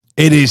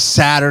It is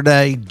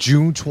Saturday,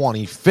 June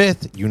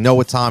 25th. You know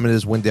what time it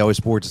is. Win Daily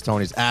Sports. It's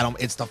Tony's Adam.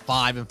 It's the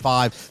 5 and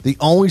 5. The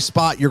only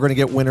spot you're going to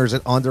get winners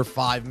at under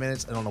 5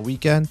 minutes. And on the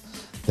weekend,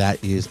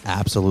 that is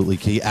absolutely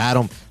key.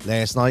 Adam,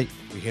 last night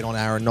we hit on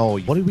Aaron Nola.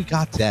 What do we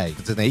got today?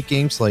 It's an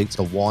 8-game slate. It's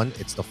the 1.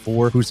 It's the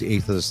 4. Who's the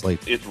 8th of the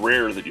slate? It's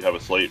rare that you have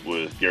a slate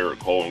with Garrett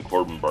Cole and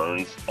Corbin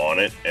Burns on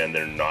it, and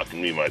they're not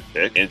going to be my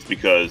pick. And it's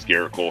because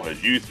Garrett Cole has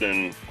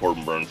Houston,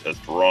 Corbin Burns has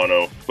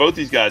Toronto. Both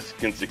these guys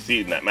can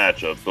succeed in that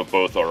matchup, but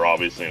both are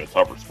obviously in a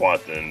tougher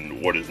spot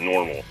than what is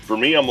normal. For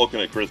me, I'm looking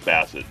at Chris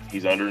Bassett.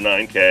 He's under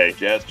 9K.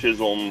 Jazz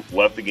Chisholm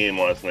left the game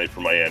last night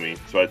for Miami,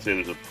 so I'd say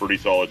there's a pretty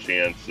solid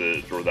chance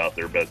that they're without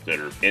their best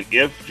hitter. And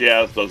if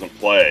Jazz doesn't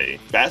play,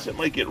 Bassett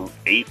might get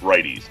 8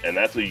 righties, and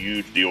that's a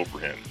huge deal for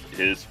him.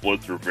 His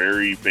splits are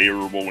very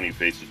favorable when he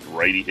faces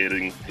righty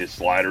hitting. His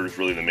slider is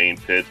really the main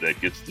pitch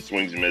that gets the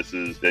swings and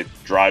misses, that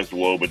drives the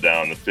Woba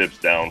down, the FIPS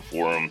down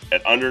for him.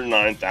 At under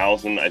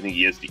 9,000, I think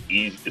he has the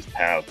easiest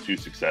path to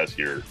success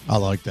here. I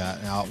like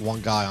that. Now, one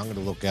guy I'm going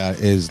to look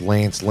at is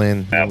Lance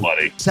Lynn. That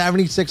buddy.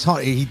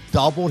 7,600. He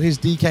doubled his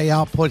DK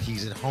output.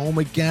 He's at home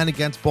again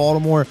against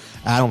Baltimore.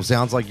 Adam,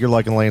 sounds like you're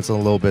liking Lance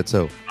Lynn a little bit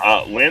too.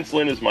 Lance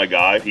Lynn is my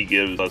guy. He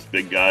gives us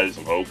big guys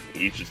some hope.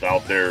 He's just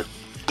out there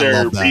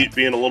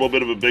being a little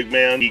bit of a big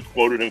man. He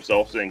quoted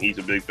himself saying he's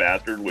a big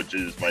bastard, which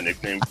is my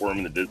nickname for him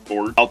in the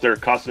Discord. Out there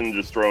cussing,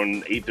 just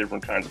throwing 8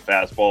 different kinds of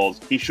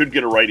fastballs. He should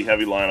get a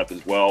righty-heavy lineup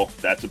as well.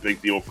 That's a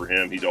big deal for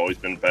him. He's always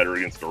been better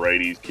against the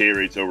righties. K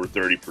rate's over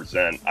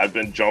 30%. I've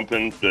been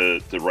jumping to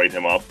write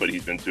him up, but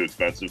he's been too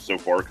expensive so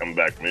far coming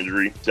back from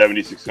injury.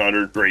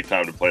 7,600, great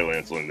time to play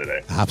Lance Lynn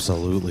today.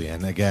 Absolutely.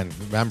 And again,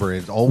 remember,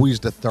 it's always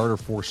the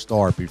 3rd or 4th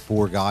start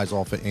before guys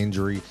off of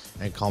injury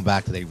and come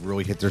back till they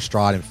really hit their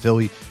stride. In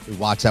Philly, we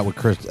watched that with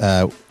Chris.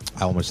 I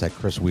almost said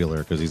Chris Wheeler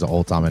because he's an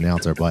old-time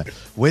announcer, but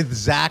with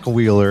Zach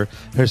Wheeler,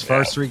 his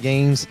first 3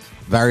 games,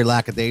 very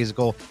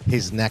lackadaisical.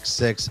 His next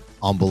 6,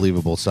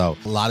 unbelievable. So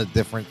a lot of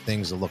different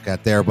things to look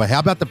at there. But how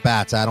about the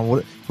bats, Adam?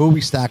 Who are we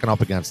stacking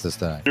up against this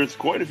day? There's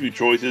quite a few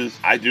choices.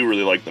 I do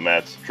really like the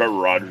Mets. Trevor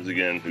Rogers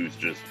again, who's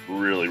just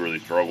really, really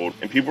struggled.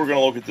 And people are going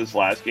to look at this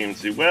last game and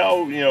say,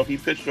 well, he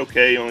pitched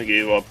okay. He only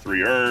gave up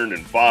 3 earned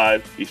and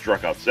 5. He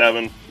struck out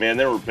 7. Man,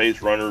 there were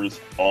base runners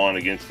on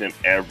against him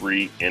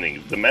every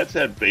inning. The Mets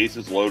had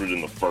bases loaded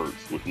in the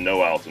first with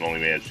no outs and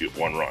only managed to get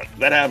 1 run. If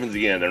that happens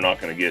again, they're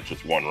not going to get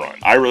just 1 run.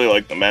 I really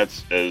like the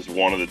Mets as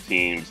one of the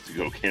teams to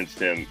go against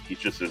him. He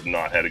just has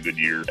not had a good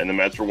year. And the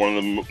Mets are one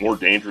of the more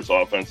dangerous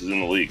offenses in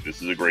the league.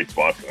 This is a great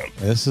spot for them.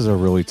 This is a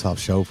really tough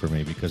show for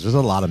me because there's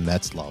a lot of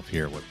Mets love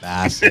here with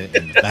Bassett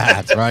and the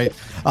bats, right?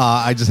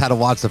 I just had to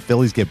watch the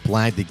Phillies get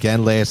blanked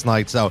again last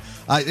night. So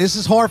this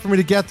is hard for me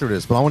to get through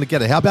this, but I want to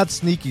get it. How about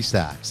sneaky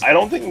stacks? I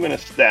don't think I'm going to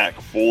stack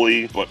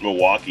fully, but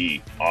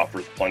Milwaukee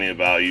offers plenty of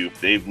value.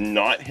 They've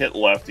not hit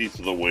lefties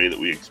to the way that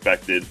we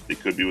expected. They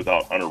could be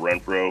without Hunter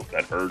Renfroe.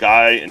 That hurt.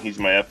 Guy, and he's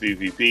my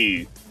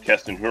FVVP,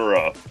 Keston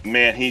Hiura,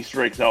 man, he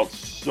strikes out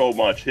so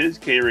much. His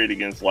K rate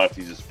against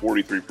lefties is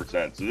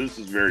 43%, so this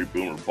is very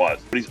boomer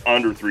bust. But he's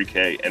under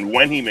 3K, and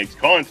when he makes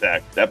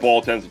contact, that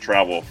ball tends to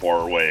travel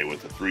far away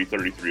with a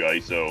 333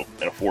 ISO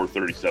and a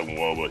 437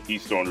 WOBA.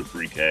 He's still under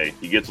 3K.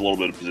 He gets a little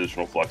bit of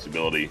positional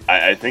flexibility.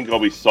 I think I'll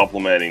be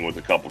supplementing with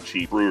a couple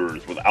cheap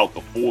Brewers without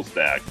the full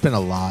stack. There's been a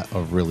lot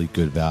of really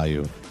good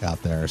value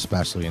out there,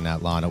 especially in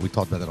that lineup. We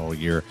talked about that all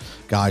year.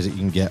 Guys that you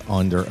can get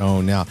under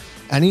own. Now,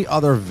 any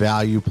other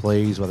value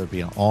plays, whether it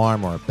be an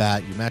arm or a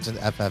bat? You mentioned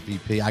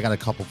FFVP. I got a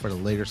couple for the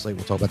later slate.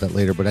 We'll talk about that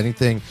later. But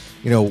anything,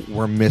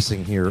 we're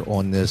missing here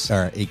on this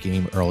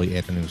 8-game early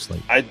afternoon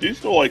slate? I do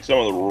still like some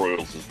of the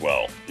Royals as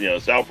well.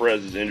 Sal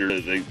Perez is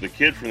injured. The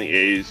kid from the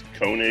A's,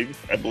 Koenig,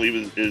 I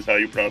believe is how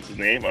you pronounce his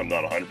name. I'm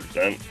not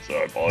 100%, so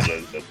I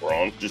apologize if that's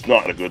wrong. Just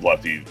not a good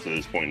lefty to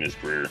this point in his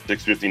career.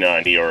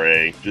 6.59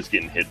 ERA, just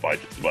getting hit by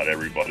just about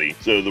everybody.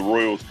 So the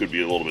Royals could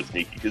be a little bit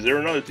sneaky because they're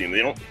another team.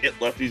 They don't hit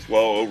lefties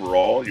well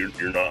overall.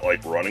 You're not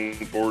like running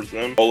towards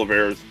them.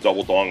 Olivares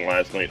double dong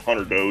last night.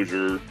 Hunter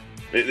Dozier.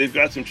 They've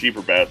got some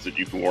cheaper bats that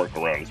you can work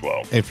around as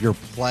well. If you're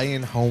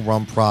playing home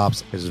run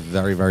props, it's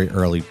very, very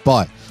early.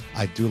 But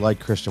I do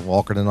like Christian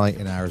Walker tonight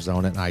in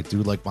Arizona, and I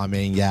do like my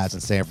main Yaz in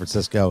San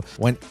Francisco.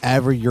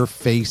 Whenever you're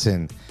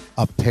facing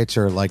a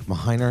pitcher like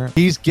Minor,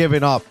 he's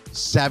given up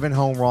 7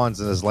 home runs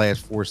in his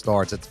last 4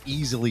 starts. It's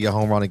easily a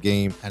home run a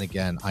game. And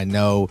again, I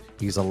know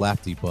he's a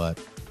lefty, but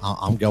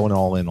I'm going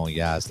all in on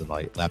Yaz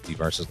tonight, lefty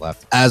versus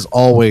lefty. As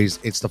always,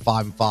 it's the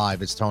 5 and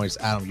 5. It's Tony's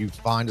Adam. You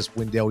find us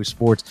Win Daily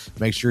Sports.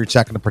 Make sure you're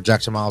checking the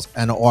projection models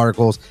and the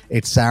articles.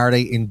 It's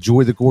Saturday.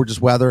 Enjoy the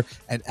gorgeous weather,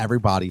 and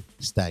everybody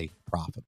stay profitable.